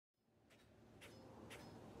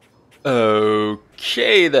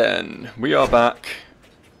Okay then, we are back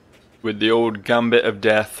with the old Gambit of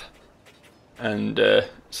Death and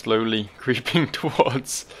slowly creeping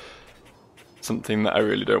towards something that I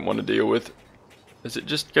really don't want to deal with. Is it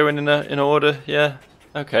just going in order? Yeah.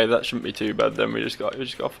 Okay, that shouldn't be too bad then. We just got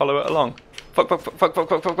to follow it along. Fuck, fuck, fuck, fuck, fuck,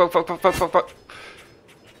 fuck, fuck, fuck, fuck, fuck, fuck, fuck, fuck.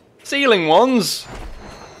 Ceiling ones.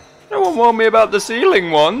 No one warned me about the ceiling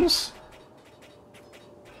ones.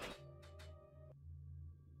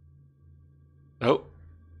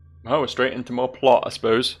 Oh, we're straight into more plot, I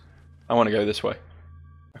suppose. I want to go this way.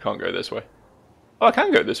 I can't go this way. Oh, I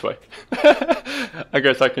can go this way. I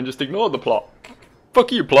guess I can just ignore the plot.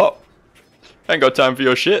 Fuck you, plot. I ain't got time for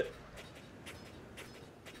your shit.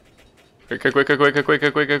 Quicker, quicker, quicker,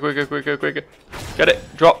 quicker, quicker, quicker, quicker, quicker. Get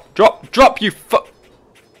it. Drop, drop, drop, you fuck.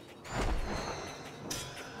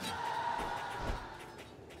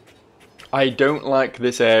 I don't like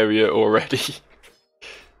this area already.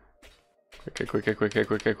 Quicker, quicker, quicker,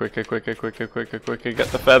 quicker, quicker, quicker, quicker, quicker, quicker. Get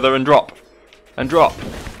the feather and drop. And drop.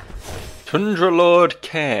 Tundra Lord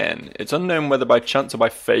Cairn. It's unknown whether by chance or by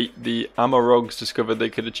fate the Amorogs discovered they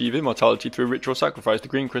could achieve immortality through ritual sacrifice. The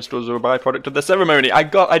green crystals are a byproduct of the ceremony. I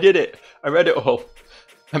did it. I read it all.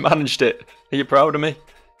 I managed it. Are you proud of me?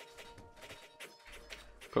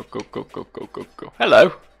 Go, go, go, go, go, go, go.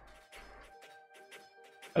 Hello.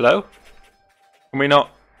 Hello? Can we not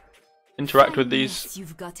interact with these?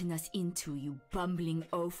 You've gotten us into, you bumbling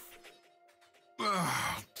oaf.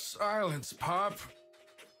 Silence, Pop.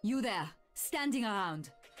 You there, standing around.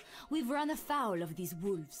 We've run afoul of these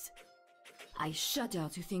wolves. I shudder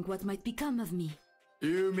to think what might become of me.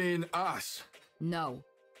 You mean us? No.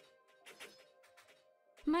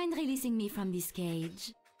 Mind releasing me from this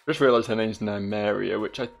cage? Just realised her name's Nymeria,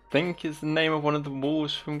 which I think is the name of one of the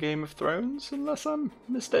wolves from Game of Thrones, unless I'm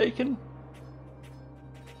mistaken.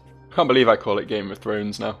 Can't believe I call it Game of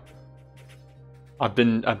Thrones now. I've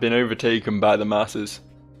been overtaken by the masses.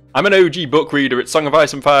 I'm an OG book reader. It's Song of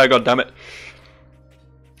Ice and Fire. God damn it!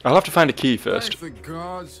 I'll have to find a key first. Thank the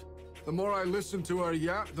gods. The more I listen to her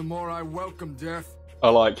yap, the more I welcome death. I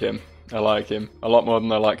like him. I like him a lot more than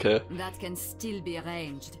I like her. That can still be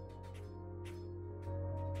arranged.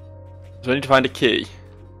 So I need to find a key.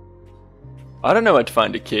 I don't know where to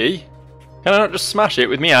find a key. Can I not just smash it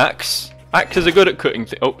with my axe? Axes are good at cutting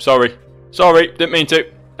things. Oh, sorry. Sorry, didn't mean to.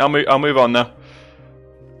 I'll move on now.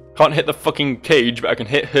 Can't hit the fucking cage, but I can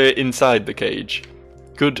hit her inside the cage.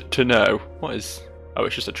 Good to know. What is... Oh,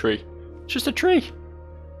 it's just a tree. It's just a tree.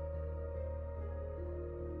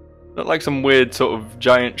 Not like some weird sort of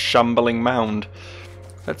giant shambling mound.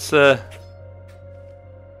 Let's, Oh,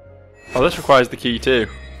 this requires the key too.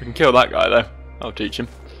 We can kill that guy though. I'll teach him.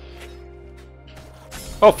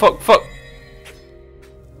 Oh, fuck, fuck.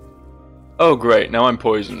 Oh great, now I'm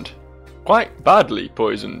poisoned. Quite badly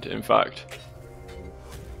poisoned, in fact.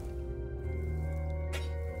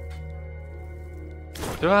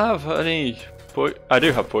 Do I have any... I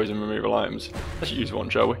do have poison removal items. Let's use one,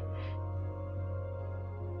 shall we?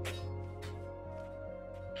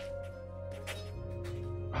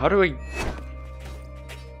 How do we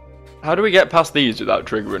get past these without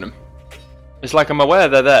triggering them? It's like I'm aware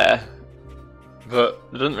they're there, but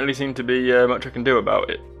there doesn't really seem to be much I can do about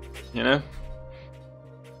it. You know?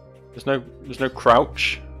 There's no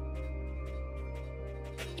crouch.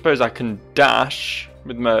 I suppose I can dash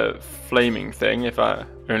with my flaming thing if I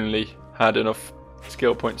only had enough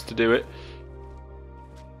skill points to do it.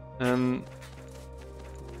 I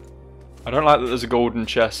don't like that there's a golden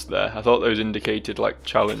chest there. I thought those indicated like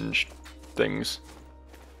challenge things.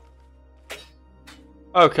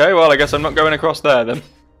 Okay, well I guess I'm not going across there then.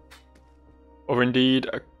 Or indeed,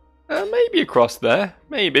 maybe across there.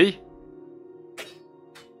 Maybe.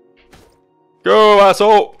 Go,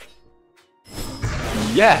 asshole!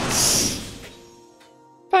 Yes!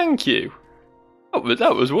 Thank you.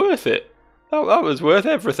 That was worth it. That was worth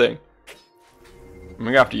everything. I'm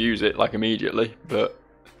gonna have to use it like immediately, but...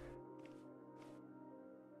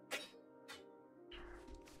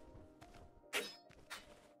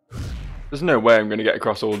 There's no way I'm gonna get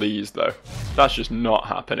across all these though. That's just not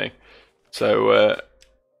happening. So,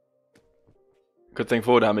 good thing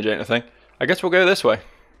 4 damage ain't a thing. I guess we'll go this way.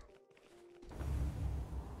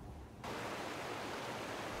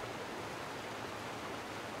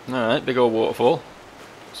 Alright, big old waterfall.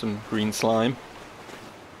 Some green slime.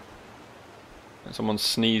 And someone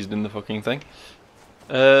sneezed in the fucking thing.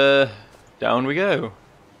 Down we go.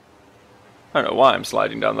 I don't know why I'm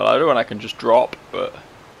sliding down the ladder when I can just drop, but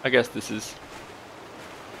I guess this is...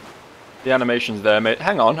 The animation's there, mate.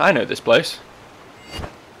 Hang on, I know this place.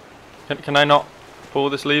 Can I not pull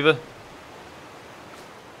this lever?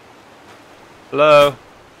 Hello?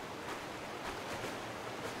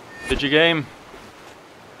 Did you game?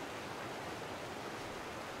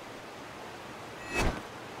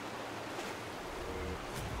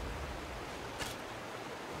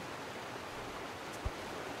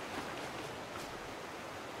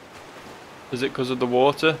 Is it because of the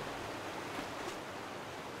water?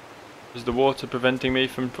 Is the water preventing me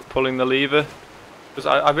from pulling the lever? Because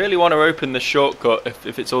I really want to open the shortcut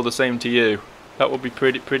if it's all the same to you. That would be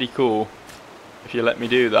pretty cool if you let me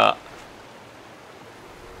do that.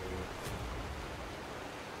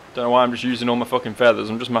 Don't know why I'm just using all my fucking feathers.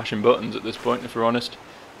 I'm just mashing buttons at this point, if we're honest.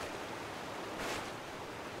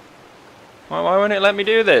 Why won't it let me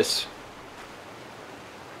do this?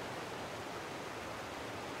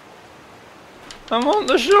 I want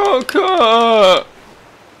the shortcut!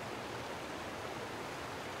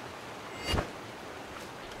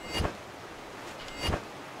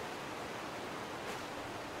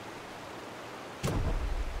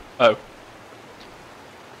 Oh.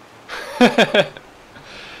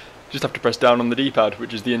 Just have to press down on the D-pad,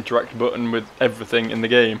 which is the interact button with everything in the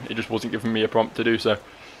game. It just wasn't giving me a prompt to do so.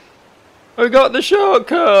 I got the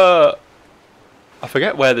shortcut! I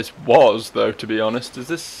forget where this was, though, to be honest. Is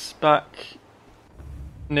this back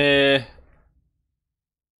near...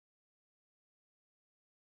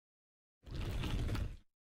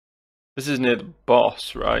 This is near the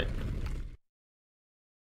boss, right?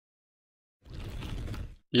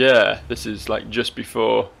 Yeah, this is like just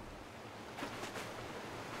before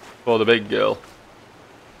the big girl.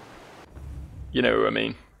 You know what I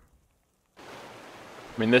mean. I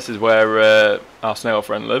mean, this is where our snail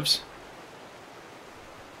friend lives.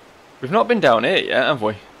 We've not been down here yet, have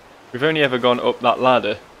we? We've only ever gone up that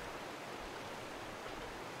ladder.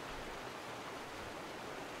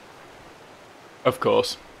 Of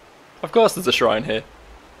course. Of course there's a shrine here.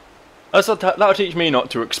 That'll teach me not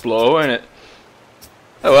to explore, won't it?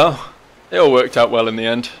 Oh well, it all worked out well in the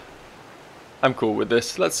end. I'm cool with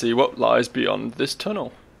this. Let's see what lies beyond this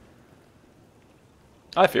tunnel.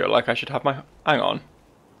 I feel like I should have my... Hang on.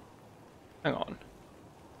 Hang on.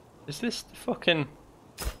 Is this the fucking...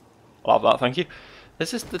 I'll have that, thank you.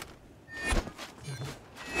 Is this the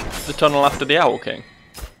tunnel after the Owl King?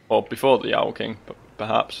 Or before the Owl King,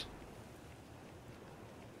 perhaps.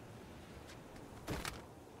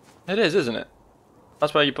 It is, isn't it?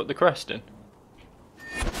 That's where you put the crest in.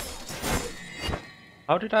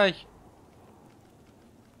 How did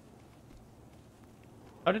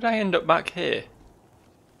I end up back here?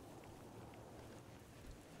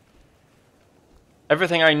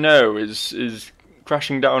 Everything I know is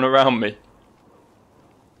crashing down around me.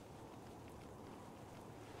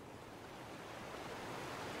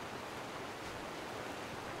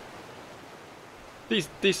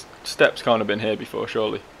 These steps can't have been here before,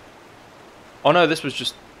 surely. Oh no, this was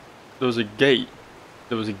just... There was a gate.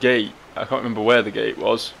 There was a gate. I can't remember where the gate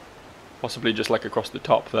was. Possibly just like across the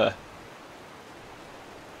top there.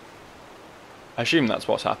 I assume that's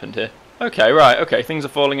what's happened here. Okay, right, okay, things are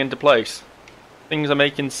falling into place. Things are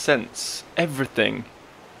making sense. Everything.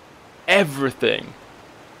 Everything.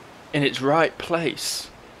 In its right place.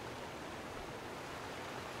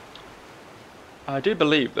 I do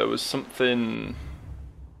believe there was something...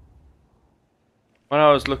 When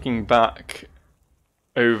I was looking back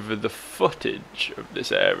over the footage of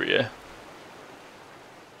this area...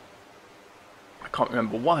 I can't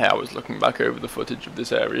remember why I was looking back over the footage of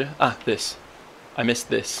this area. Ah, this. I missed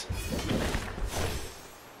this.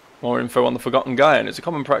 More info on the Forgotten Guyan. It's a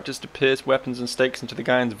common practice to pierce weapons and stakes into the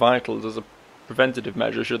Guyan's vitals as a preventative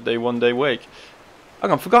measure should they one day wake.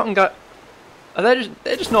 Hang on, Forgotten Guyan...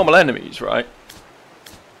 They're just normal enemies, right?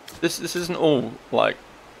 This isn't all, like...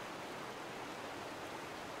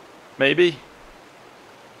 Maybe?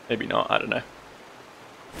 Maybe not, I don't know.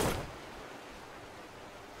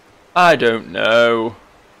 I don't know.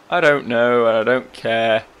 I don't know, and I don't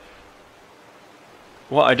care.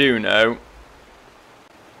 What I do know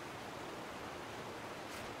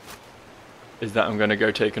is that I'm going to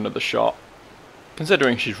go take another shot.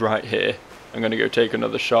 Considering she's right here, I'm going to go take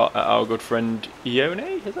another shot at our good friend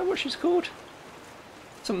Ione? Is that what she's called?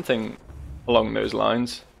 Something along those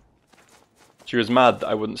lines. She was mad that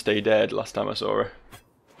I wouldn't stay dead last time I saw her.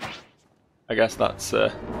 I guess that's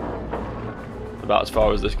about as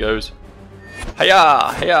far as this goes.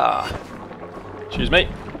 Hiya! Hiya! Excuse me.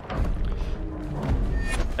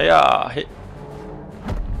 Hiya! Hit.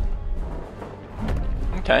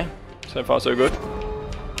 Okay. So far so good.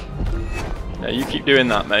 Yeah, you keep doing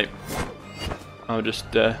that, mate. I'll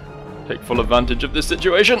just take full advantage of this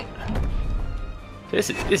situation. This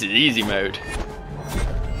is easy mode.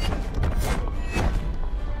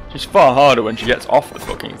 She's far harder when she gets off the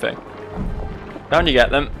fucking thing. Down you get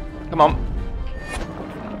them. Come on.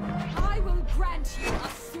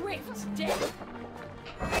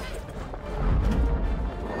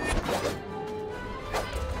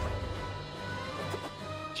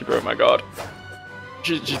 She broke my guard.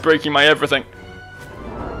 She's breaking my everything.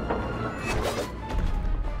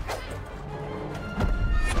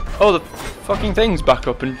 Oh, the fucking thing's back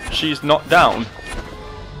up and she's not down.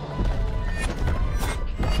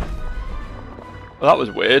 Well, that was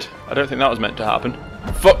weird. I don't think that was meant to happen.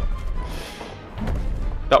 Fuck!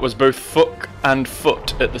 That was both fuck and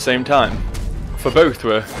foot at the same time. For both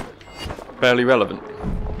were fairly relevant.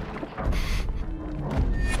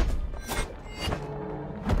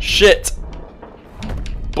 Shit!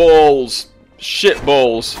 Balls! Shit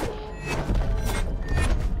balls!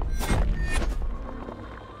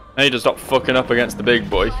 I need to stop fucking up against the big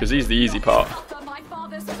boy, because he's the easy part.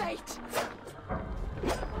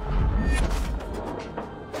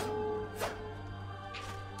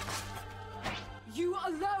 You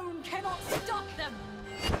alone cannot stop them.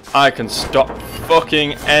 I can stop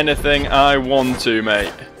fucking anything I want to,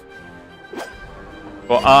 mate.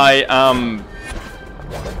 But I am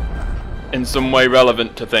in some way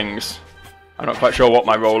relevant to things. I'm not quite sure what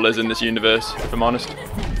my role is in this universe, if I'm honest.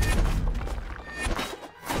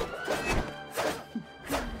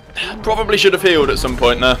 Probably should have healed at some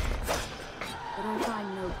point there.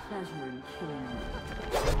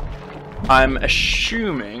 I'm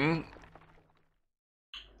assuming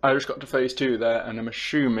I just got to phase 2 there, and I'm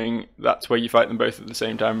assuming that's where you fight them both at the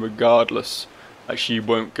same time regardless. Like, she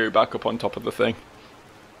won't go back up on top of the thing.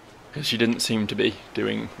 Because she didn't seem to be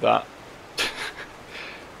doing that.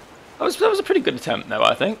 That was a pretty good attempt though,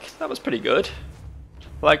 I think. That was pretty good.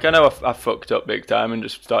 Like, I know I fucked up big time and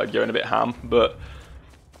just started going a bit ham, but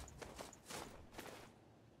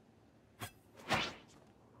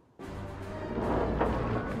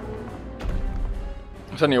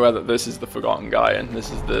I'm telling you aware that this is the Forgotten Guy, and this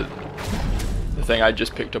is the thing I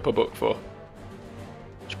just picked up a book for.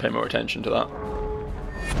 Should pay more attention to that.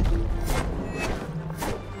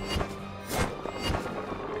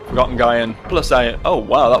 Forgotten Guy and plus I. Oh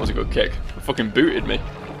wow, that was a good kick. It fucking booted me.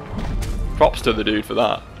 Props to the dude for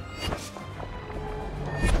that.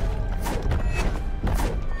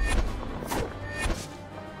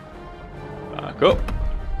 Back up.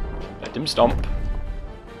 Let him stomp.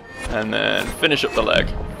 And then finish up the leg.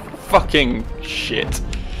 Fucking shit.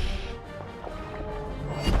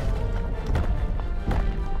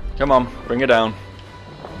 Come on, bring it down.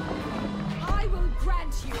 I will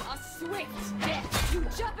grant you a swift death. You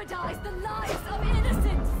jeopardize the lives of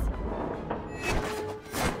innocents.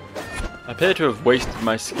 I appear to have wasted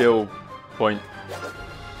my skill point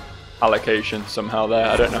allocation somehow there.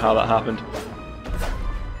 I don't know how that happened.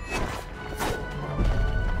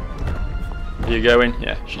 Are you going?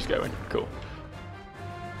 Yeah, she's going. Cool.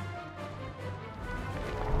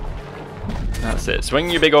 That's it. Swing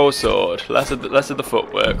your big old sword. Less of the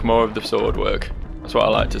footwork, more of the sword work. That's what I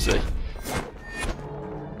like to see.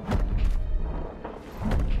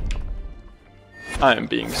 I am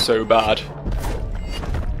being so bad.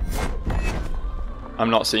 I'm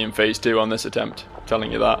not seeing phase 2 on this attempt. I'm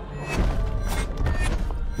telling you that.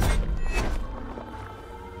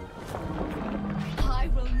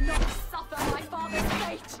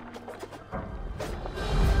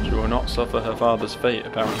 She will not suffer her father's fate,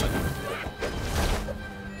 apparently.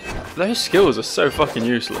 Those skills are so fucking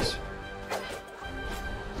useless.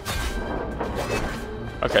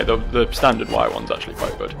 Okay, the standard white one's actually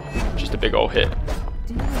quite good. Just a big old hit.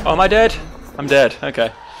 Oh, am I dead? I'm dead,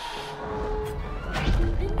 okay.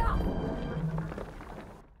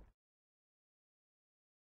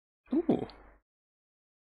 Ooh.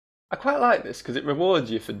 I quite like this because it rewards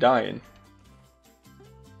you for dying.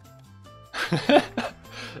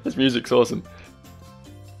 This music's awesome.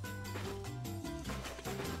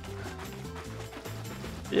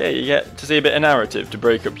 Yeah, you get to see a bit of narrative to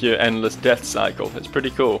break up your endless death cycle. It's pretty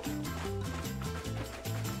cool.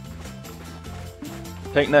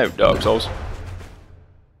 Take note, Dark Souls.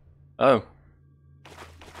 Oh.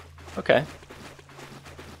 Okay.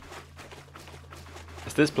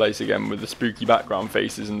 It's this place again with the spooky background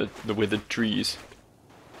faces and the withered trees.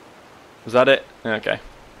 Was that it? Okay.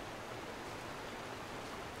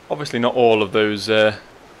 Obviously not all of those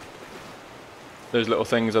little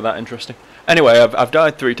things are that interesting. Anyway, I've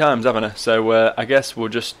died 3 times, haven't I? So I guess we'll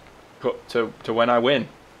just cut to when I win.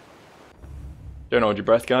 Don't hold your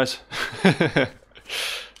breath, guys.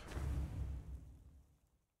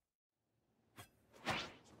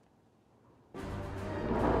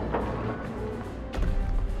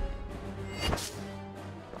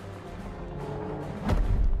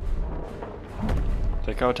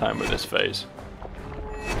 Take our time with this phase.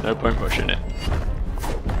 No point rushing it.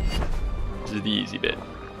 This is the easy bit.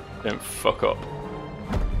 Don't fuck up.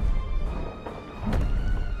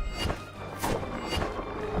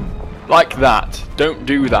 Like that. Don't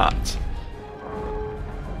do that.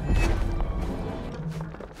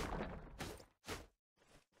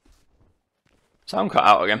 Sound cut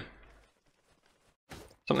out again.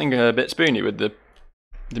 Something a bit spoony with the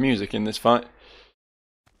music in this fight.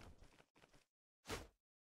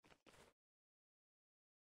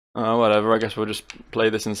 Oh, whatever, I guess we'll just play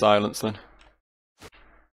this in silence then.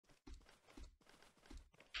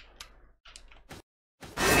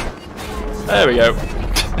 There we go.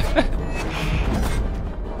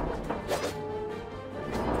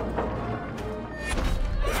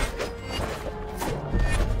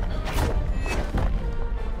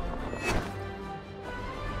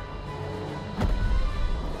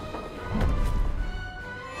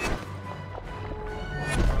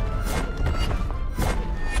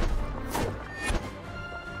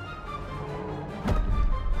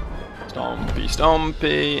 Stompy,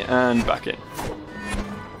 stompy, and back in.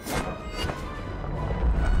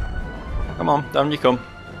 Come on, down you come.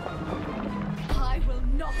 I will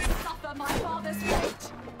not suffer my father's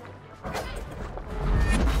fate.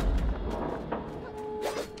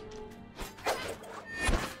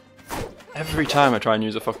 Every time I try and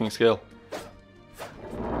use a fucking skill.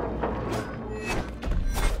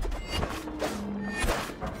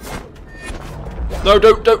 No,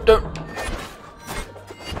 don't!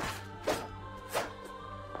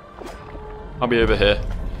 I'll be over here.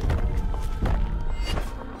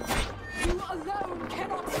 You alone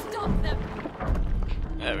cannot stop them.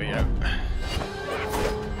 There we go.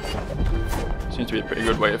 Seems to be a pretty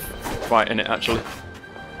good way of fighting it, actually.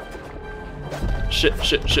 Shit.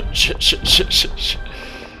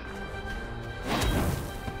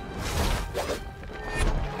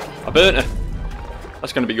 I burnt her.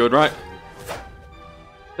 That's gonna be good, right?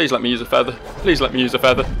 Please let me use a feather. Please let me use a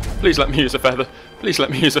feather. Please let me use a feather. Please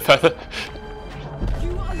let me use a feather.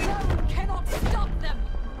 You alone cannot stop them.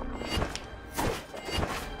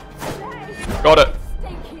 Got it.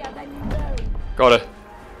 Stinkier than you know. Got it.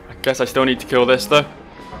 I guess I still need to kill this, though.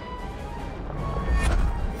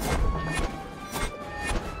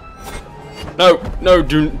 No,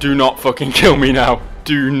 do not fucking kill me now.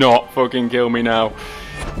 Do not fucking kill me now.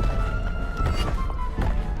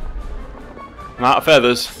 I'm out of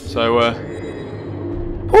feathers, so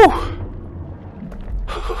whew.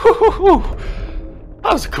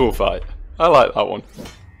 That was a cool fight. I like that one.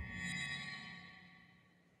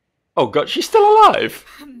 Oh god, she's still alive!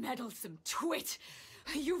 Meddlesome twit!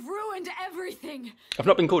 You've ruined everything! I've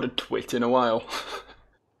not been called a twit in a while.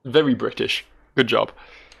 Very British. Good job.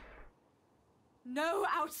 No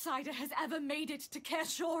outsider has ever made it to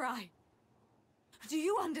Kershorai. Do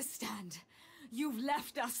you understand? You've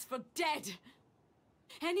left us for dead.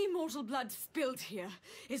 Any mortal blood spilled here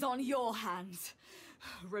is on your hands.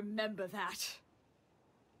 Remember that.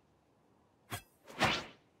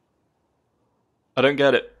 I don't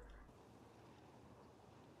get it.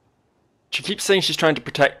 She keeps saying she's trying to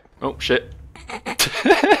protect... Oh, shit.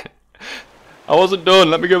 I wasn't done,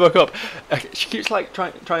 let me go back up. She keeps like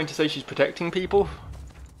trying to say she's protecting people.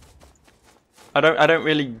 I don't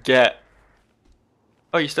really get...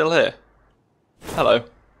 Oh, you're still here? Hello.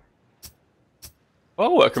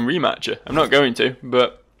 Oh, I can rematch her. I'm not going to,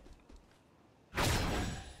 but...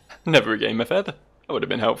 Never regain my feather. That would have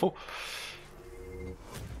been helpful.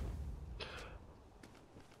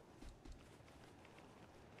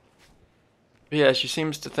 But yeah, she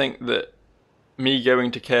seems to think that me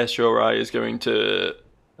going to Kershorai is going to...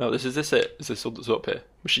 Oh, is this it? Is this all that's up here?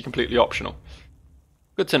 Was she completely optional?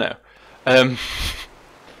 Good to know.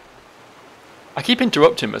 I keep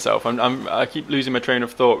interrupting myself. I keep losing my train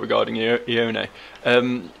of thought regarding Ione.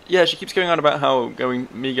 Yeah, she keeps going on about how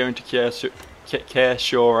me going to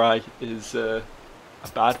Kershorai is a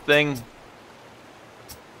bad thing.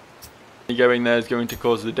 Me going there is going to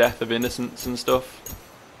cause the death of innocents and stuff.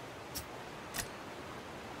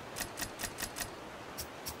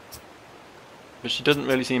 But she doesn't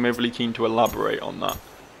really seem overly keen to elaborate on that.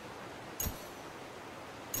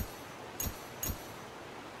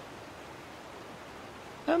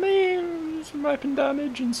 I mean, some weapon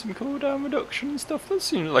damage and some cooldown reduction and stuff, that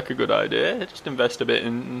seems like a good idea. Just invest a bit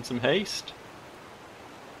in some haste.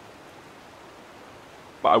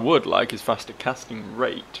 What I would like is faster casting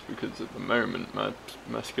rate, because at the moment my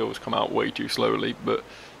skills come out way too slowly, but...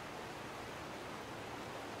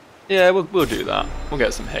 Yeah, we'll do that. We'll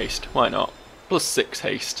get some haste, why not? Plus 6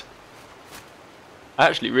 haste. I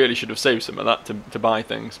actually really should have saved some of that to buy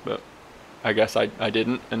things, but I guess I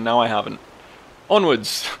didn't, and now I haven't.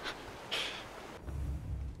 Onwards!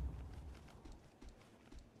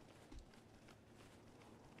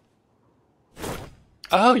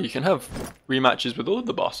 Oh, you can have rematches with all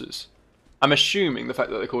the bosses. I'm assuming the fact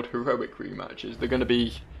that they're called heroic rematches, they're going to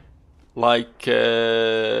be like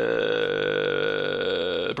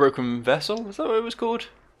Broken Vessel. Is that what it was called?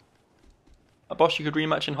 A boss you could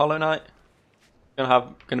rematch in Hollow Knight.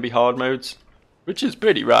 Going to be hard modes, which is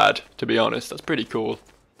pretty rad, to be honest. That's pretty cool.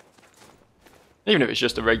 Even if it's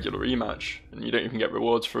just a regular rematch and you don't even get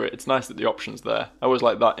rewards for it, it's nice that the option's there. I always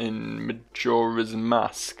like that in Majora's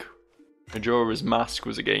Mask. Majora's Mask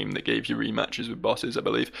was a game that gave you rematches with bosses, I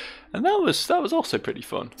believe, and that was also pretty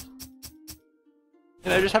fun.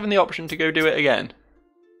 You know, just having the option to go do it again,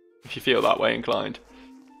 if you feel that way inclined.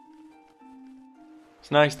 It's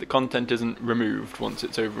nice that content isn't removed once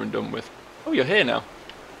it's over and done with. Oh, you're here now.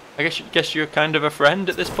 I guess you're kind of a friend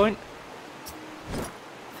at this point.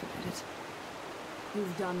 Forget it.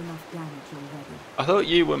 You've done enough damage already. I thought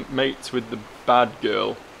you were mates with the bad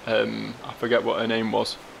girl. I forget what her name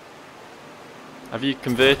was. Have you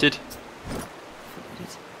converted? Forget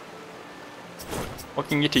it. What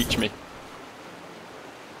can you teach me?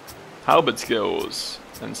 Halberd skills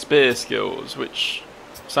and spear skills, which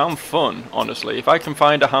sound fun, honestly. If I can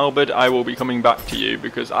find a halberd, I will be coming back to you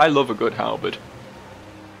because I love a good halberd.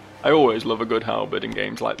 I always love a good halberd in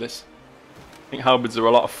games like this. I think halberds are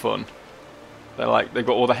a lot of fun. They've got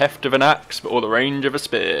all the heft of an axe, but all the range of a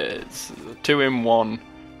spear. It's a 2-in-1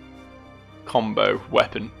 combo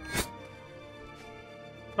weapon.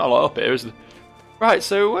 Not a lot up here, is there? Right,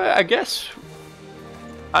 so I guess,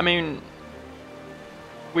 I mean,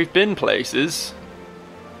 we've been places,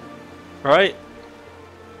 right?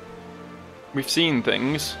 We've seen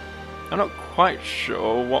things. I'm not quite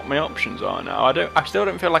sure what my options are now. I still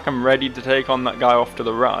don't feel like I'm ready to take on that guy off to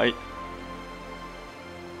the right.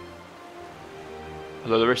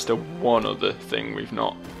 Although there is still one other thing we've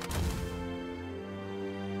not...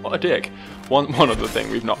 What a dick. One other thing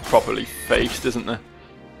we've not properly faced, isn't there?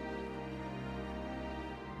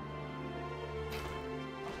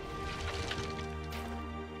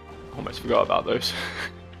 Almost forgot about those.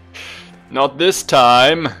 Not this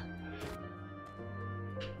time!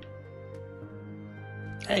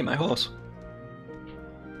 Hey, my horse.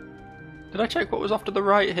 Did I check what was off to the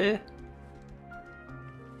right here?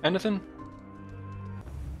 Anything?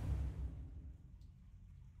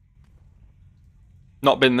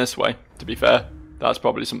 Not been this way, to be fair. That's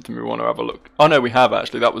probably something we want to have a look. Oh no, we have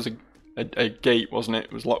actually. That was a gate, wasn't it?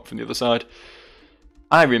 It was locked from the other side.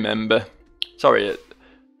 I remember. Sorry,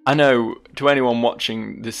 I know to anyone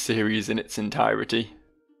watching this series in its entirety,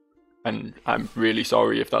 and I'm really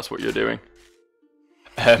sorry if that's what you're doing.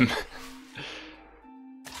 That's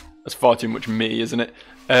far too much me, isn't it?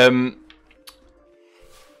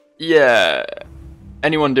 Yeah,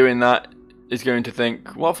 anyone doing that is going to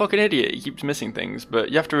think, what a fucking idiot, he keeps missing things,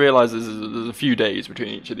 but you have to realise there's a few days between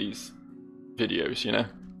each of these videos, you know?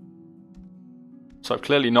 So I've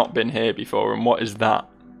clearly not been here before, and what is that?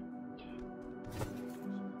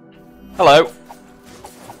 Hello!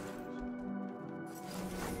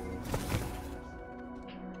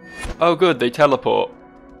 Oh good, they teleport.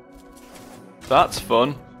 That's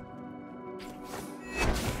fun.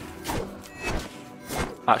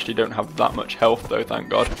 Actually don't have that much health though, thank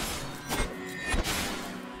God.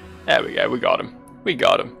 There we go, we got him. We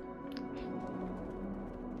got him.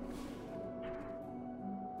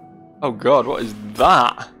 Oh God, what is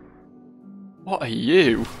that? What are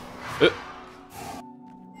you?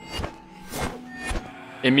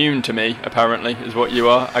 Immune to me, apparently, is what you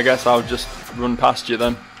are. I guess I'll just run past you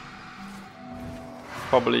then.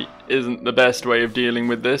 Probably isn't the best way of dealing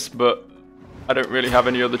with this, but I don't really have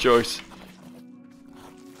any other choice.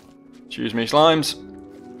 Excuse me, slimes.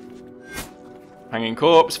 Hanging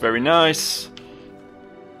corpse, very nice.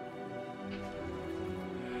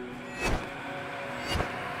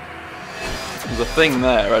 There's a thing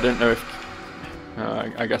there, I don't know if...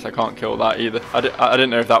 I guess I can't kill that either. I didn't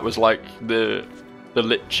know if that was like the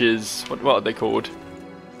liches... What are they called?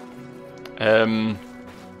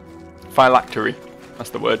 Phylactery, that's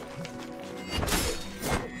the word.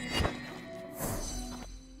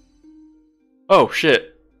 Oh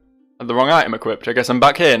shit. I had the wrong item equipped, I guess I'm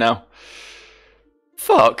back here now.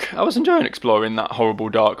 Fuck, I was enjoying exploring that horrible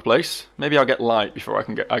dark place. Maybe I'll get light before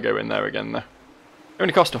I go in there again though. It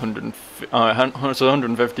only cost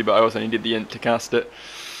 150, but I also needed the int to cast it.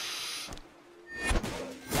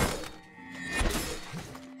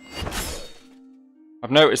 I've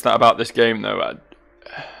noticed that about this game though.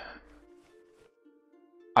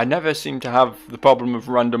 I never seem to have the problem of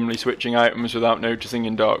randomly switching items without noticing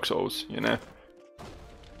in Dark Souls, you know?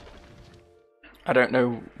 I don't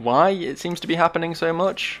know why it seems to be happening so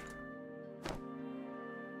much.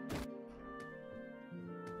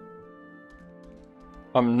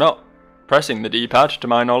 I'm not pressing the D-pad, to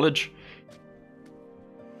my knowledge.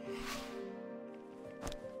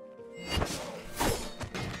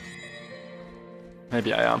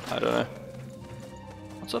 Maybe I am, I don't know.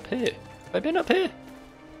 What's up here? Have I been up here?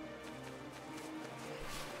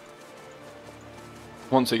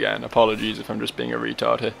 Once again, apologies if I'm just being a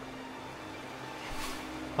retard here.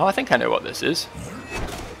 Oh, I think I know what this is.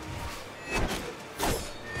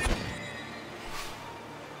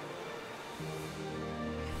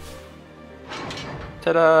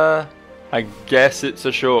 Ta-da! I guess it's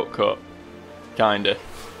a shortcut. Kinda.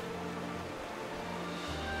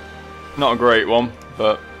 Not a great one,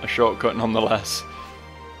 but a shortcut nonetheless.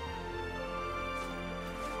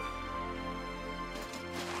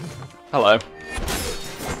 Hello.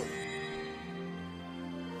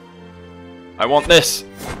 I want this!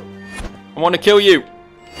 I want to kill you!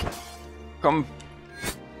 Come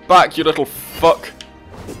back, you little fuck!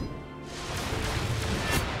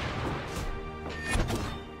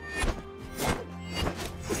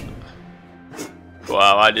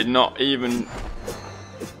 Wow, I did not even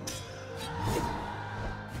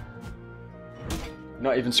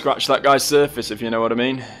scratch that guy's surface, if you know what I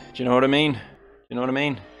mean. Do you know what I mean? Do you know what I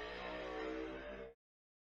mean?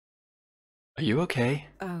 Are you okay?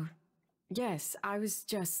 Oh, yes, I was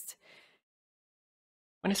just...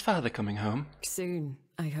 When is father coming home? Soon,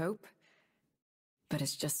 I hope. But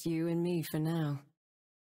it's just you and me for now.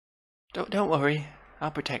 Don't worry,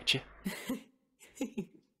 I'll protect you.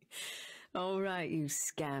 All right, you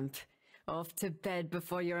scamp. Off to bed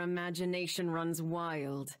before your imagination runs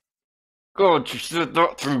wild. God, she said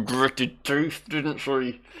that through gritted teeth, didn't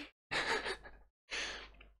she?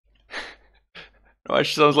 No,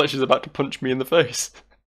 she sounds like she's about to punch me in the face.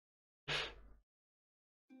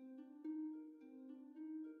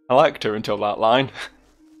 I liked her until that line.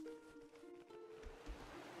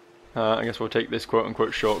 I guess we'll take this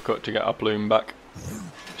quote-unquote shortcut to get our plume back.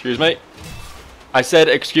 Excuse me. I said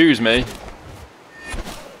excuse me.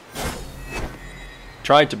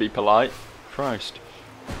 Tried to be polite. Christ.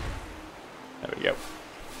 There we go.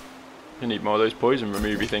 I need more of those poison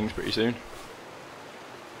removey things pretty soon.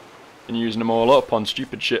 Been using them all up on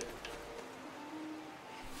stupid shit.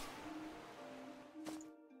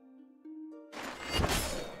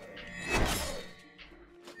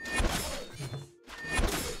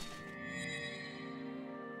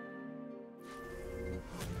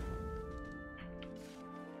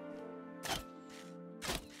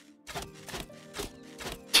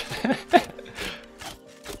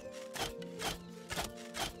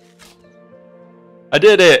 I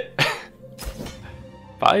did it!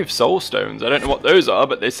 5 soul stones. I don't know what those are,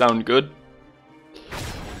 but they sound good.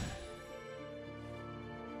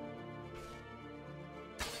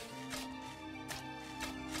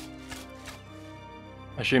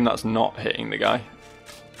 I assume that's not hitting the guy.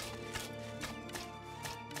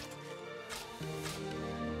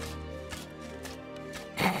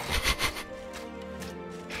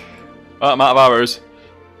 Oh, I'm out of arrows.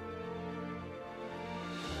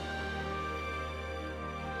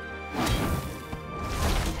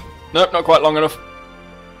 Nope, not quite long enough.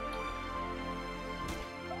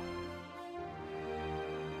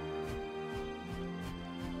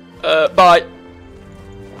 Bye.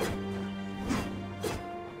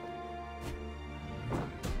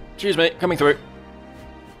 Excuse me, coming through.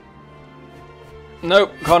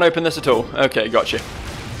 Nope, can't open this at all. Okay, gotcha.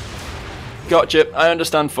 Gotcha, I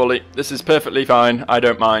understand fully. This is perfectly fine, I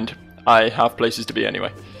don't mind. I have places to be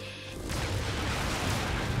anyway.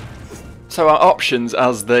 So our options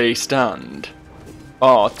as they stand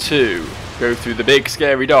are to go through the big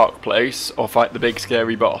scary dark place or fight the big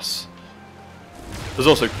scary boss. There's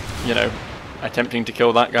also, you know, attempting to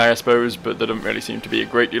kill that guy I suppose, but there doesn't really seem to be a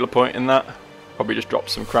great deal of point in that. Probably just drop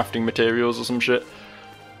some crafting materials or some shit.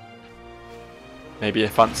 Maybe a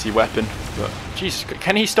fancy weapon, but Jesus,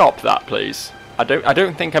 can he stop that please? I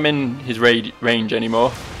don't think I'm in his range anymore.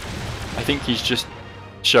 I think he's just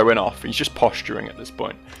showing off, he's just posturing at this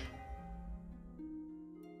point.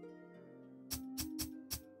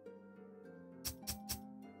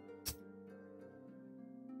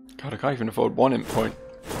 God, I can't even afford 1 int point.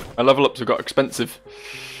 My level ups have got expensive.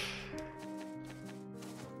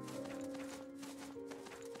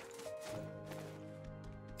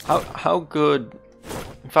 How good...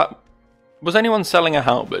 In fact, was anyone selling a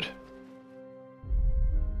halberd?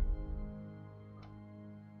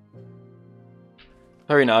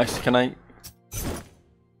 Very nice, can I...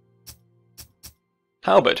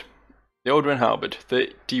 Halberd. The Aldrin halberd.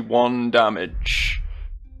 31 damage.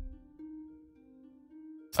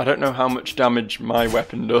 I don't know how much damage my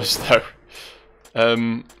weapon does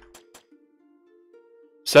though.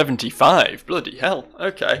 75, bloody hell,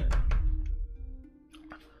 okay.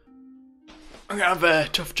 I'm gonna have a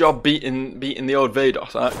tough job beating the old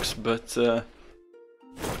Vados axe, but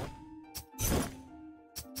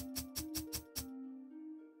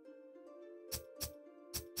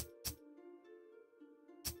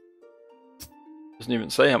Doesn't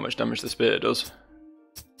even say how much damage the spear does.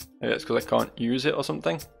 Maybe it's because I can't use it or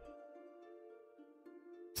something.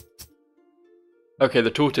 Okay,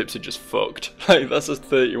 the tooltips are just fucked. Like, that says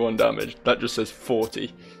 31 damage. That just says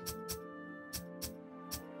 40.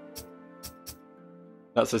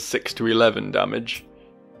 That says 6 to 11 damage.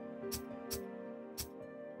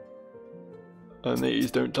 And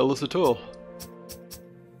these don't tell us at all.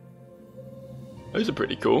 Those are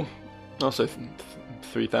pretty cool. Also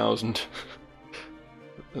 3,000.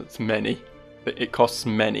 That's many. It costs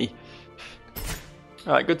many.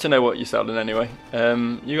 Alright, good to know what you're selling anyway.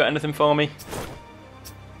 You got anything for me?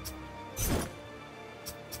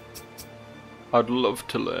 I'd love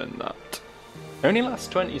to learn that. It only lasts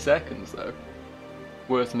 20 seconds though.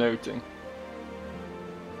 Worth noting.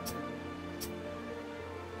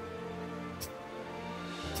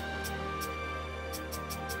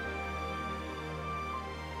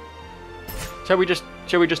 Shall we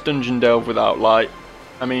just dungeon delve without light?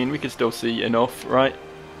 I mean, we could still see enough, right?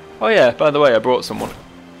 Oh yeah, by the way, I brought someone.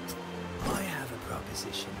 I have a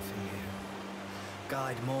proposition for you.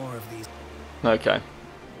 Guide more of these. Okay.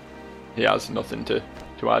 He has nothing to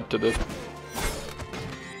add to the...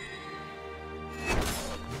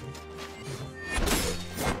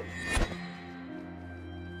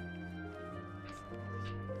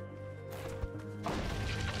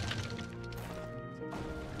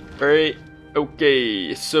 Right,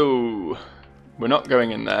 okay, so we're not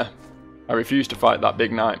going in there. I refuse to fight that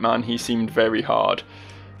big knight man, he seemed very hard.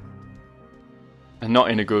 And not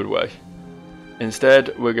in a good way.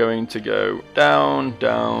 Instead, we're going to go down,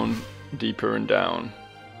 down, deeper and down.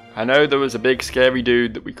 I know there was a big scary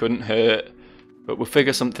dude that we couldn't hurt, but we'll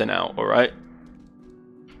figure something out, alright?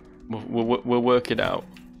 We'll work it out.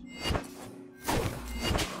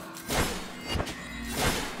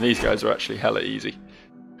 These guys are actually hella easy.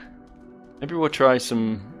 Maybe we'll try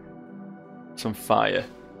some fire.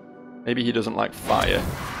 Maybe he doesn't like fire.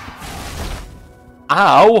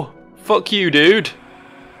 Ow! Fuck you, dude!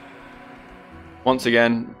 Once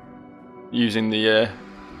again, using the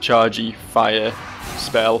chargy fire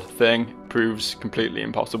spell thing proves completely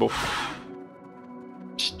impossible.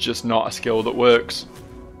 It's just not a skill that works.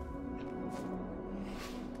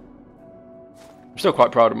 I'm still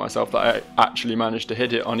quite proud of myself that I actually managed to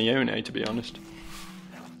hit it on Ione, to be honest.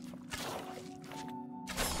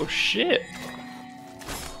 Oh shit!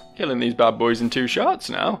 Killing these bad boys in 2 shots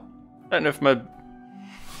now. I don't know if my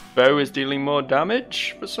bow is dealing more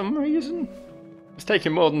damage for some reason. It's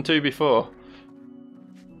taken more than 2 before.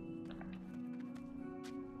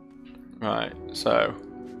 Right, so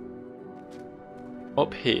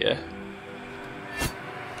up here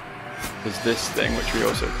there's this thing which we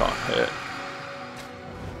also can't hit.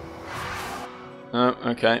 Oh,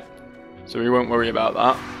 okay. So we won't worry about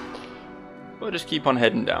that. We'll just keep on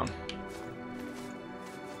heading down.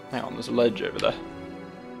 Hang on, there's a ledge over there.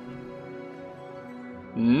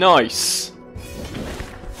 Nice!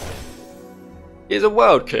 He is a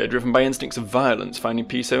wild kid driven by instincts of violence, finding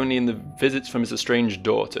peace only in the visits from his estranged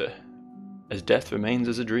daughter, as death remains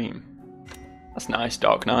as a dream. That's nice,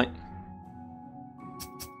 Dark Knight.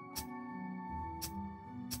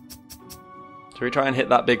 Should we try and hit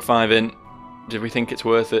that big 5 in? Do we think it's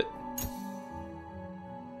worth it?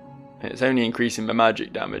 It's only increasing the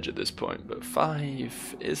magic damage at this point, but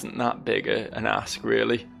 5 isn't that big an ask,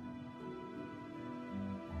 really.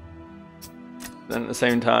 Then at the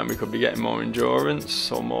same time, we could be getting more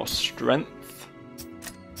endurance or more strength.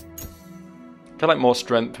 I feel like more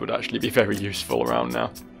strength would actually be very useful around now.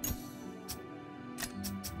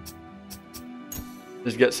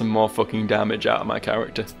 Just get some more fucking damage out of my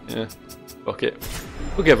character. Yeah, fuck it.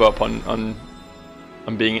 We'll give up on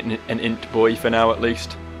being an int boy for now, at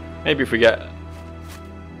least. Maybe if we get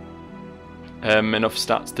enough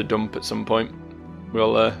stats to dump at some point,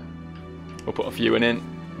 we'll put a few in.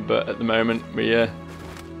 But at the moment, we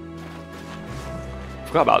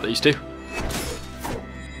forgot about these two.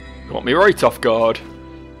 Got me right off guard.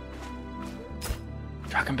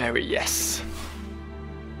 Dragonberry, yes.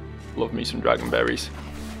 Love me some dragonberries.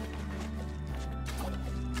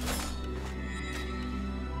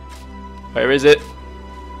 Where is it?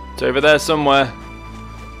 It's over there somewhere.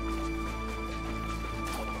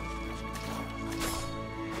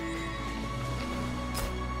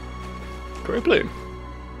 Curry Plume.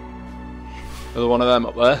 Another one of them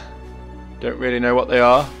up there. Don't really know what they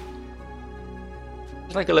are.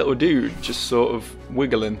 It's like a little dude just sort of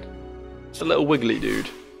wiggling. It's a little wiggly dude.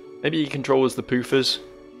 Maybe he controls the poofers.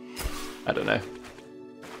 I don't know.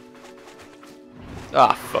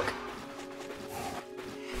 Ah, fuck.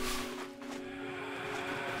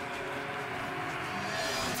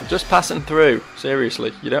 I'm just passing through.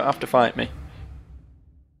 Seriously, you don't have to fight me.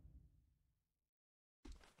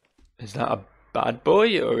 Is that a bad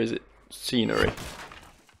boy or is it scenery?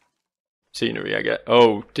 Scenery, I get.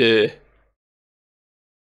 Oh dear.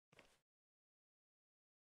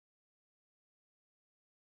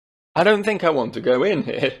 I don't think I want to go in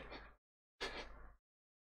here.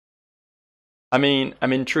 I mean,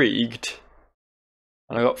 I'm intrigued.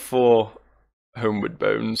 And I got 4 homeward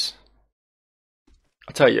bones.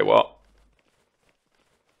 I'll tell you what.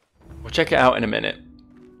 We'll check it out in a minute.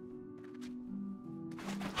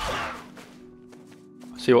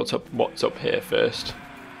 See what's up here first.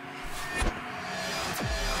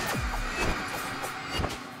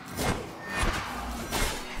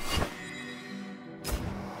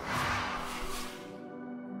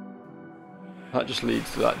 That just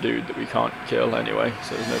leads to that dude that we can't kill anyway,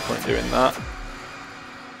 so there's no point doing that.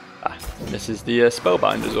 Ah, and this is the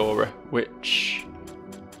Spellbinder's aura, which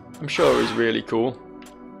I'm sure is really cool.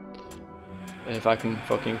 If I can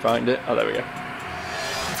fucking find it. Oh, there we go.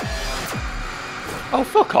 Oh,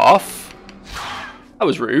 fuck off! That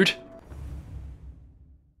was rude.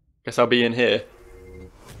 Guess I'll be in here.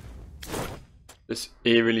 This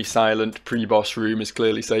eerily silent pre-boss room is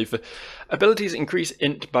clearly safer. Abilities increase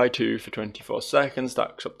int by 2 for 24 seconds,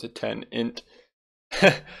 stacks up to 10 int.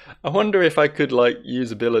 I wonder if I could like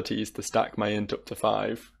use abilities to stack my int up to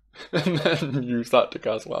 5 and then use that to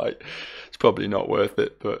cast light. It's probably not worth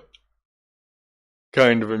it, but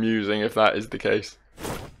kind of amusing if that is the case.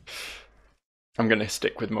 I'm going to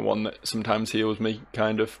stick with my one that sometimes heals me,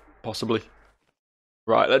 kind of, possibly.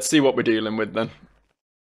 Right, let's see what we're dealing with then.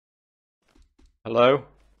 Hello?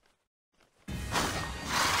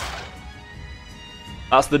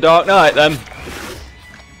 That's the Dark Knight then.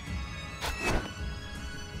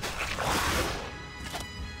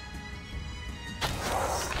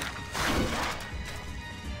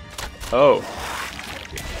 Oh.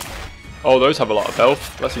 Oh, those have a lot of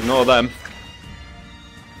health. Let's ignore them.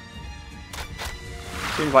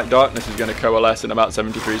 Seems like darkness is going to coalesce in about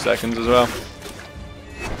 73 seconds as well.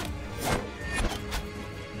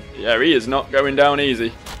 Yeah, he is not going down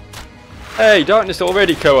easy. Hey, darkness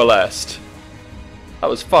already coalesced. That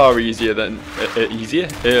was far easier than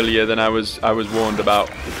earlier than I was warned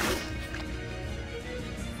about.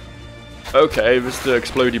 Okay, Mr.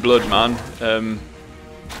 Explodey Blood Man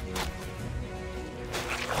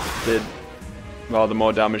did rather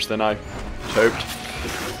more damage than I hoped.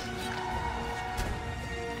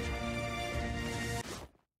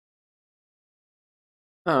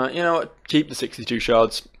 You know what? Keep the 62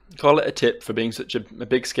 shards. Call it a tip for being such a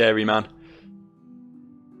big scary man.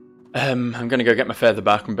 I'm gonna go get my feather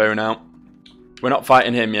back and bone out. We're not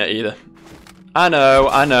fighting him yet either. I know,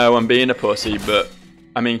 I'm being a pussy, but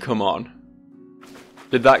I mean, come on.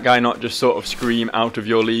 Did that guy not just sort of scream out of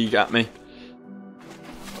your league at me?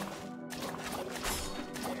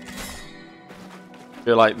 I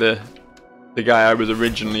feel like the guy I was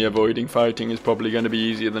originally avoiding fighting is probably going to be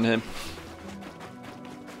easier than him.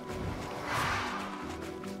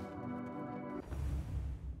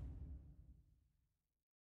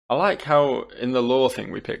 I like how in the lore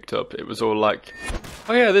thing we picked up, it was all like,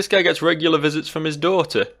 oh yeah, this guy gets regular visits from his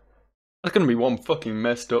daughter. That's going to be one fucking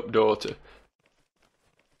messed up daughter.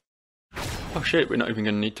 Oh shit, we're not even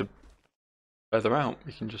going to need to feather out.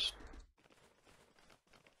 We can just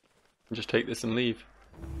take this and leave.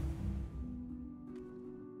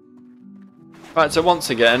 Right, so once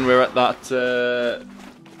again, we're at that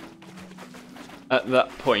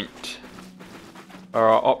point. Our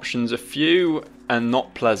options are few and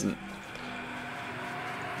not pleasant.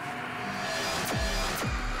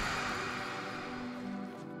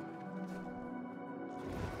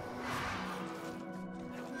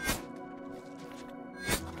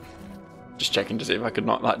 Just checking to see if I could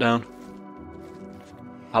knock that down.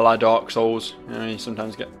 A la Dark Souls. You know, you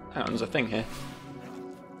sometimes get... Oh, there's a thing here.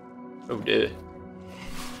 Oh dear.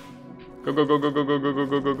 Go, go, go, go, go, go, go,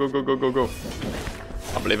 go, go, go, go, go, go, go.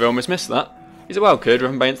 I believe I almost missed that. He's a wild cur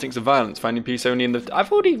driven by instincts of violence, finding peace only in the... I've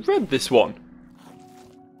already read this one.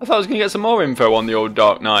 I thought I was going to get some more info on the old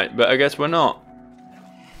Dark Knight, but I guess we're not.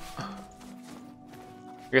 I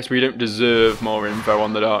guess we don't deserve more info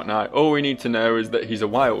on the Dark Knight. All we need to know is that he's a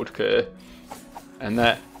wild cur, and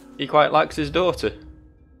that he quite likes his daughter.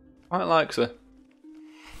 Quite likes her.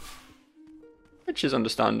 Which is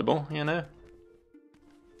understandable, you know.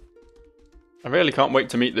 I really can't wait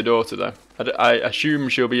to meet the daughter though. I assume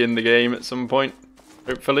she'll be in the game at some point,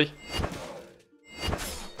 hopefully.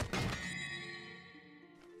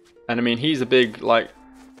 And I mean, he's a big, like,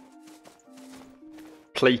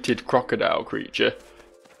 plated crocodile creature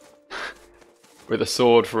with a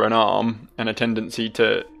sword for an arm and a tendency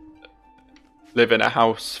to live in a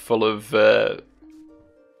house full of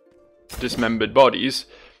dismembered bodies.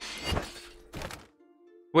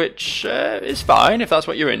 Which is fine if that's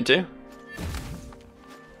what you're into.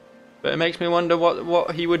 But it makes me wonder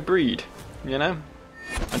what he would breed, you know?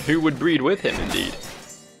 And who would breed with him, indeed.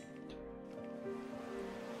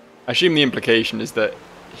 I assume the implication is that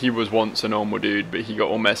he was once a normal dude, but he got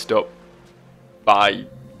all messed up by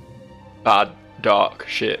bad, dark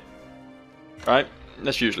shit. Right?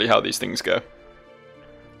 That's usually how these things go.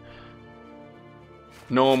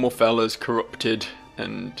 Normal fellas corrupted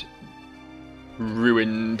and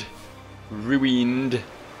ruined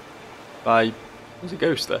by... There's a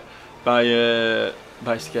ghost there.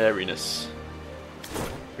 By scariness.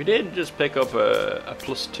 We did just pick up a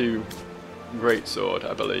 +2 Greatsword,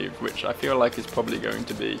 I believe, which I feel like is probably going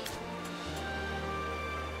to be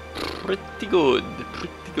pretty good,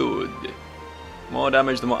 More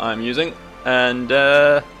damage than what I'm using, and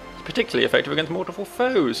it's particularly effective against multiple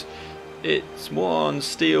foes. Its worn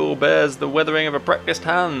steel bears the weathering of a practiced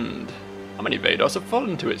hand. How many Vados have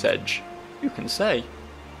fallen to its edge? Who can say?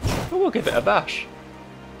 But we'll give it a bash.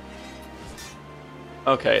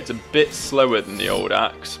 Okay, it's a bit slower than the old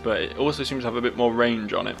axe, but it also seems to have a bit more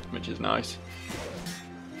range on it, which is nice.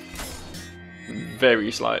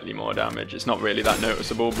 Very slightly more damage. It's not really that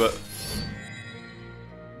noticeable, but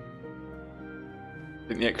I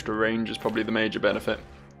think the extra range is probably the major benefit.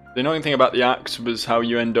 The annoying thing about the axe was how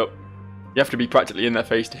you end up... You have to be practically in their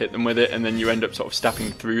face to hit them with it, and then you end up sort of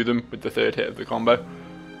stepping through them with the third hit of the combo.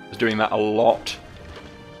 I was doing that a lot.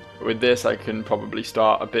 But with this, I can probably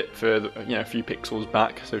start a bit further, you know, a few pixels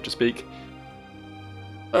back, so to speak.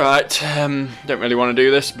 Alright, don't really want to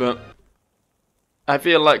do this, but I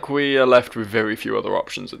feel like we are left with very few other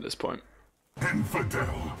options at this point.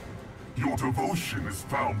 Infidel, your devotion is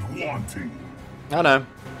found wanting. I know.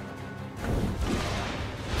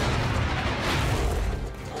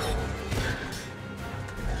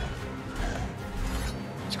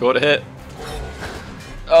 Scored a hit.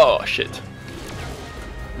 Oh, shit.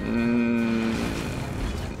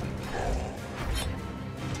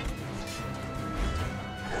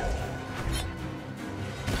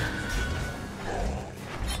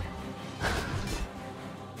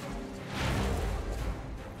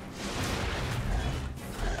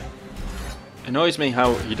 Annoys me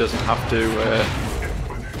how he doesn't have to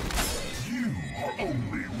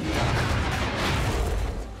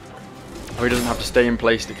or he doesn't have to stay in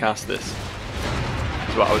place to cast this,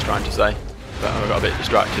 is what I was trying to say. But I got a bit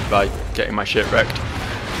distracted by getting my shit wrecked. To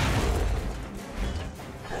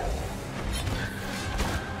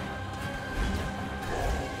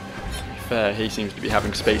be fair, he seems to be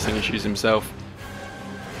having spacing issues himself.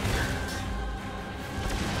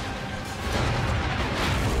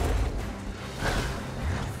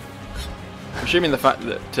 Assuming the fact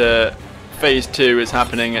that phase 2 is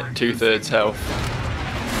happening at 2/3 health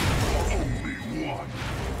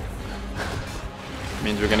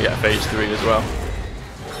means we're going to get a phase 3 as well.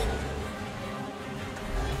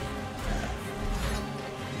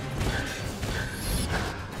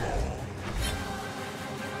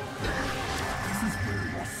 This is where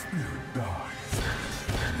your spirit dies.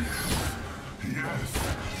 Yes,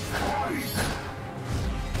 fight.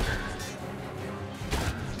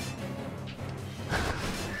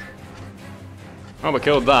 Oh, we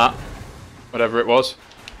killed that. Whatever it was.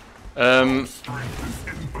 Strength is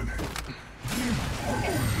infinite.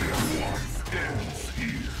 Only one ends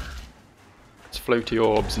here. It's floaty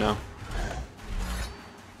orbs now.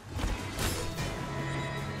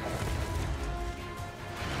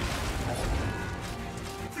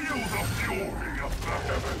 Feel the fury of the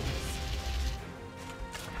heavens.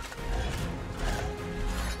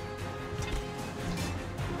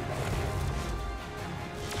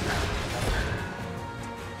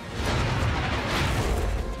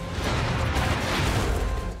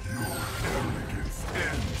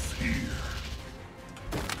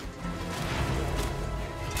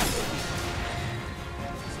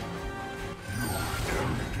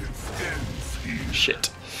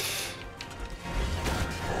 Shit.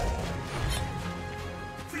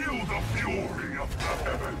 Feel the fury of the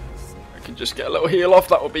heavens. I can just get a little heal off,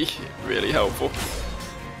 that would be really helpful.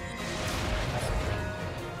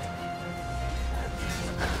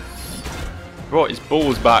 Brought his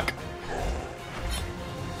balls back.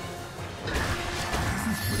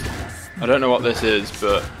 I don't know what this is,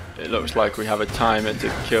 but it looks like we have a timer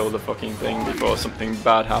to kill the fucking thing before something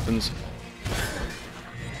bad happens.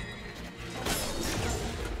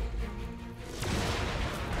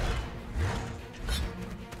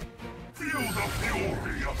 Feel the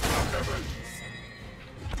fury of the heavens.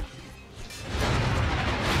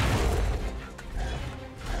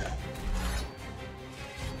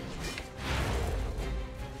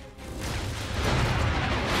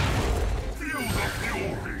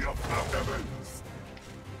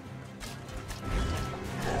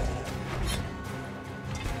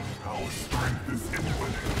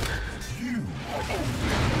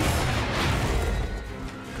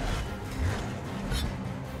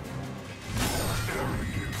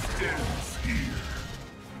 ends here.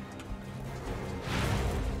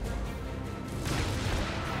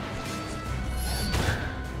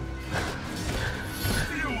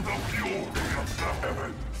 Feel the fury of the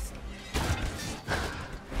heavens.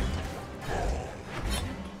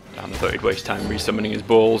 Damn, I thought he'd waste time resummoning his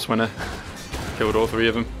balls when I killed all three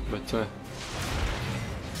of them, but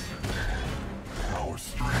Our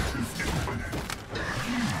strength is infinite.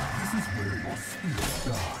 This is where your spirit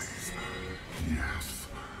dies. Yes,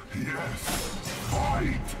 yes,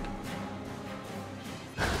 fight!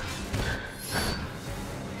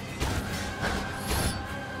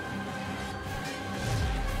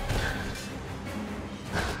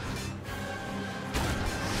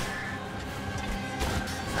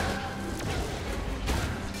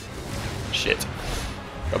 shit.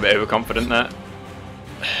 Got a bit overconfident there.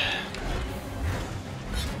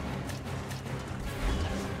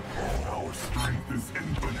 Our strength is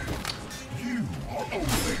infinite. You are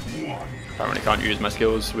only one. Apparently can't use my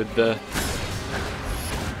skills with the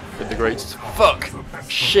greats. Fuck!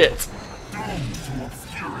 Shit! Doomed to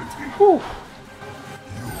obscurity. Whew.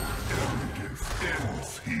 Your arrogance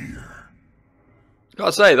ends here.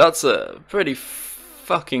 Gotta say, that's a pretty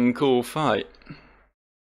fucking cool fight.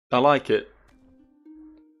 I like it.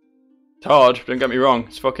 It's hard, don't get me wrong,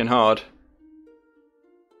 it's fucking hard.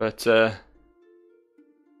 But, oh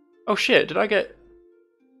shit, did I get...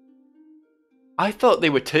 I thought they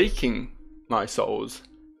were taking my souls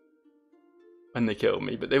when they killed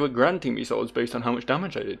me, but they were granting me souls based on how much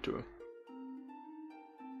damage I did to them.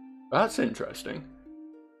 That's interesting.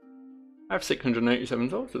 I have 687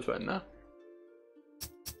 souls to spend now.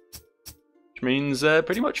 Which means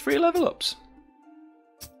pretty much 3 level ups.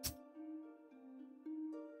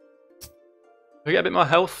 We get a bit more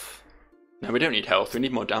health. No, we don't need health, we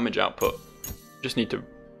need more damage output. We just need to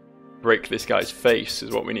break this guy's face is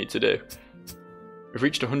what we need to do. We've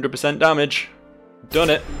reached 100% damage. Done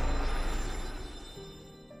it.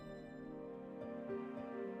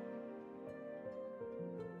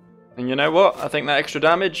 And you know what? I think that extra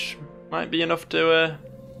damage might be enough to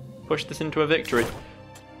push this into a victory.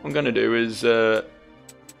 What I'm gonna do is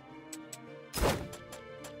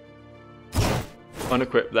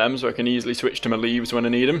unequip them so I can easily switch to my leaves when I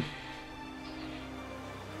need them.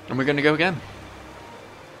 And we're gonna go again.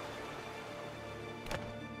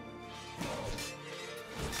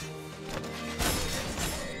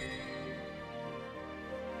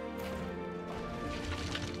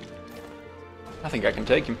 I think I can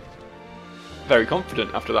take him. Very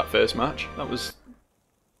confident after that first match. That was...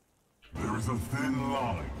 There is a thin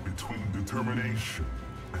line between determination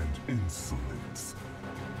and insolence.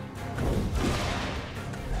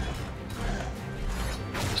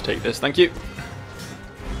 Let's take this, thank you.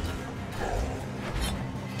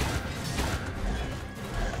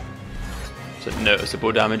 It's a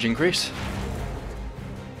noticeable damage increase.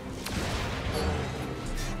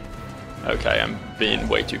 Okay, I'm being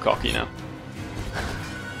way too cocky now.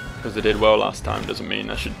 Because I did well last time doesn't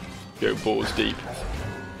mean I should go balls deep.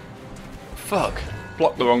 Fuck!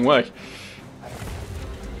 Blocked the wrong way.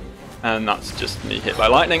 And that's just me hit by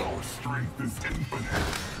lightning. Our strength is infinite.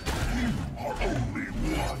 You are only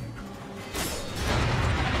one.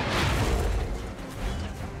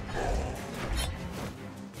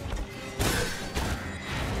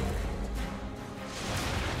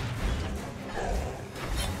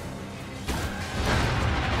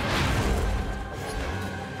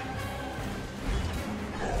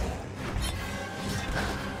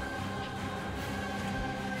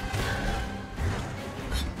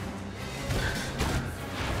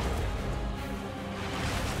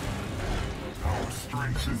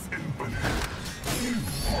 Strength is infinite. You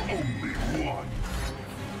are only one.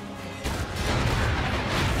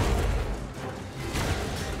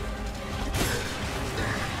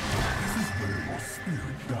 This is where your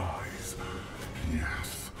spirit dies.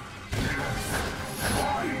 Yes. Yes.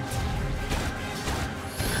 Fight.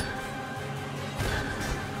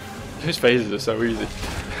 His phases are so easy.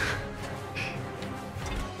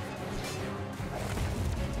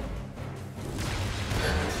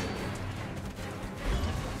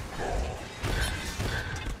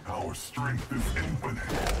 Our strength is infinite.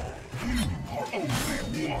 You are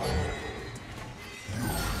only one.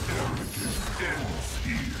 Your arrogance ends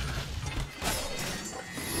here.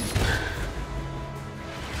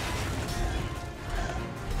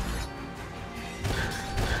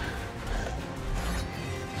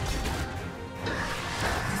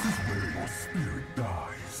 This is where your spirit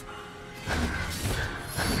dies. Yes.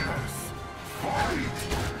 Yes. Fight.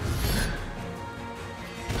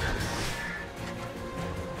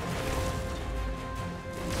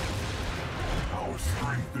 Our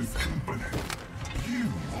strength is infinite. You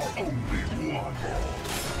are only one.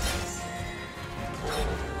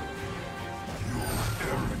 Your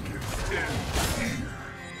arrogance ends here.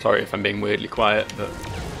 Sorry if I'm being weirdly quiet, but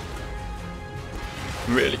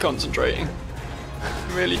I'm really concentrating.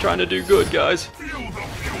 I'm really trying to do good, guys. Feel the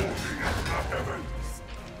fury of the heavens.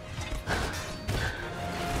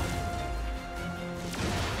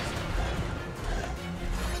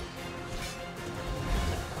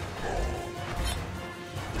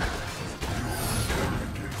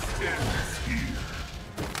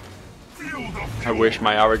 I wish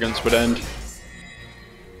my arrogance would end.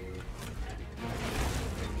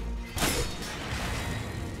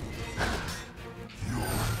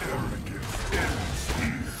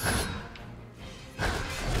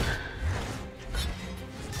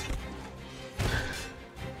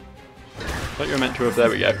 Thought you were meant to have. There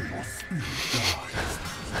we go.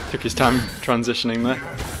 Took his time transitioning there.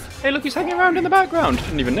 Hey, look, he's hanging around in the background.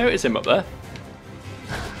 Didn't even notice him up there.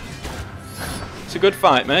 It's a good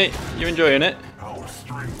fight, mate. You enjoying it? Our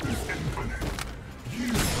strength is infinite.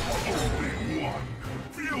 You are only one.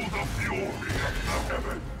 Feel the fury of the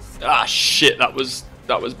heavens. Ah, shit. That was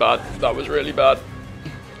bad. That was really bad.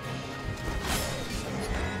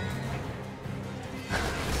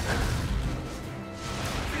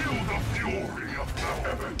 Feel the fury of the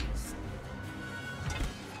heavens.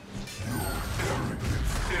 Your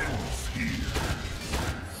arrogance ends here.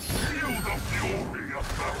 Feel the fury of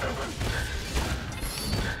the heavens.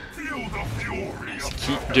 Feel the fury of the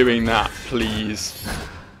Keep doing that, please.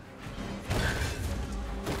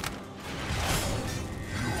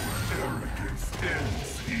 arrogance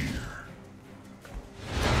ends here.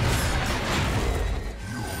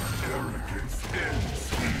 Your arrogance ends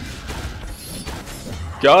here.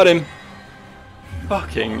 Got him.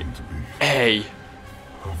 Fucking A.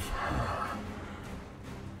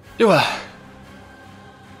 Do I?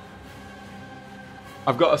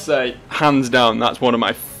 I've got to say, hands down, that's one of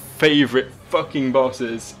my favourite fucking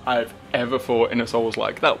bosses I've ever fought in a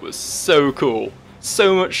Souls-like. That was so cool.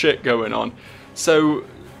 So much shit going on. So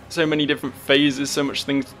many different phases, so much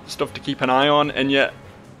stuff to keep an eye on, and yet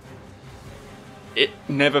it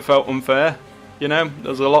never felt unfair. You know,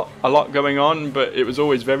 there's a lot going on, but it was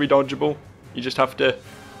always very dodgeable. You just have to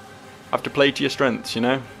play to your strengths, you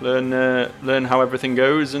know, learn how everything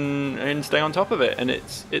goes and stay on top of it. And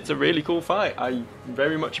it's a really cool fight. I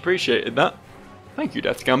very much appreciated that. Thank you,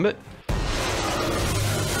 Death Gambit.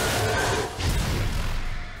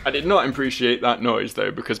 I did not appreciate that noise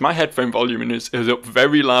though, because my headphone volume is up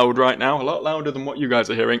very loud right now, a lot louder than what you guys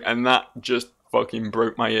are hearing, and that just fucking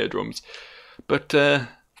broke my eardrums. But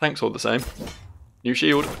thanks all the same. New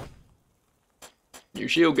shield. New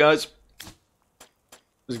shield, guys.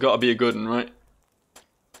 There's got to be a good one, right?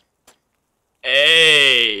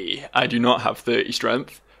 Hey! I do not have 30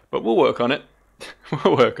 strength, but we'll work on it.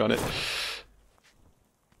 We'll work on it.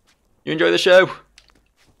 You enjoy the show?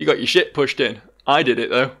 You got your shit pushed in. I did it,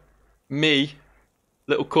 though. Me.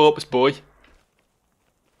 Little corpse boy.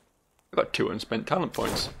 I got 2 unspent talent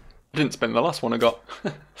points. I didn't spend the last one I got.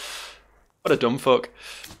 What a dumb fuck.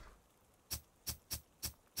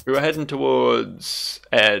 We were heading towards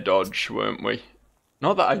air dodge, weren't we?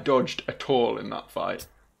 Not that I dodged at all in that fight.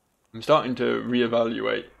 I'm starting to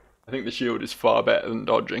reevaluate. I think the shield is far better than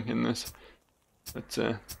dodging in this.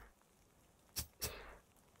 But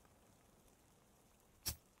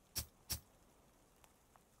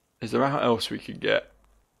is there anything else we could get?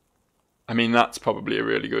 I mean, that's probably a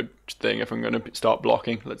really good thing if I'm going to start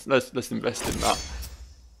blocking. Let's invest in that.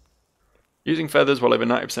 Using feathers while over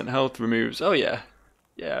 90% health removes. Oh yeah,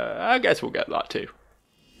 yeah. I guess we'll get that too.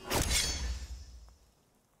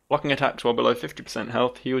 Blocking attacks while below 50%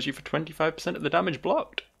 health heals you for 25% of the damage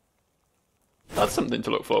blocked. That's something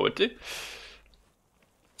to look forward to.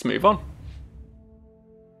 Let's move on.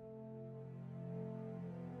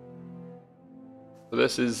 So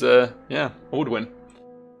this is, yeah, Aldwyn.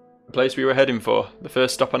 The place we were heading for. The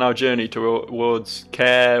first stop on our journey towards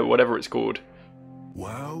Care, whatever it's called.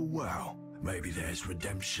 Well, well. Maybe there's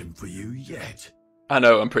redemption for you yet. I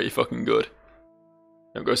know, I'm pretty fucking good.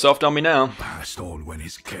 Don't go soft on me now. Past Aldwyn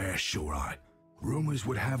is Care Shorai. Rumors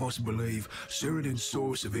would have us believe Cyrodiil's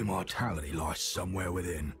source of immortality lies somewhere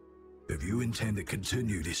within. If you intend to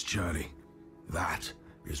continue this journey, that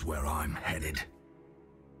is where I'm headed.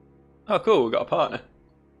 Oh cool, we got a partner.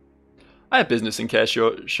 I have business in Care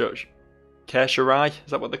Shorai?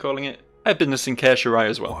 Is that what they're calling it? I have business in Care Shorai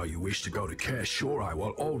as well. Why you wish to go to Care Shorai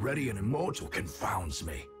while already an immortal confounds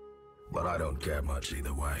me. But I don't care much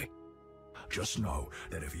either way. Just know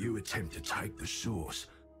that if you attempt to take the source,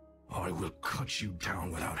 I will cut you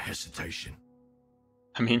down without hesitation.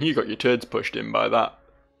 I mean, you got your turds pushed in by that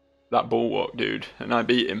that bulwark dude, and I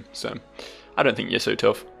beat him, so I don't think you're so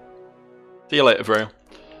tough. See you later, Vrail.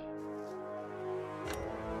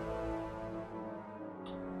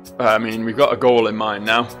 I mean, we've got a goal in mind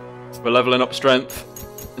now. We're leveling up strength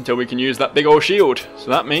until we can use that big old shield. So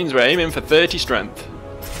that means we're aiming for 30 strength.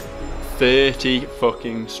 30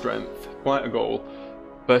 fucking strength. Quite a goal.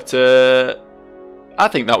 But I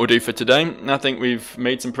think that will do for today. I think we've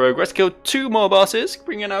made some progress. Killed 2 more bosses,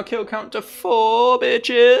 bringing our kill count to 4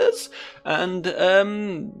 bitches.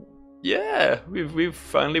 And yeah, we've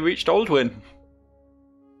finally reached Aldwyn.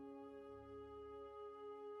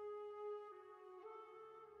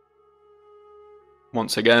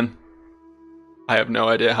 Once again, I have no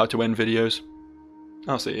idea how to end videos.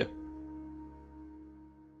 I'll see you.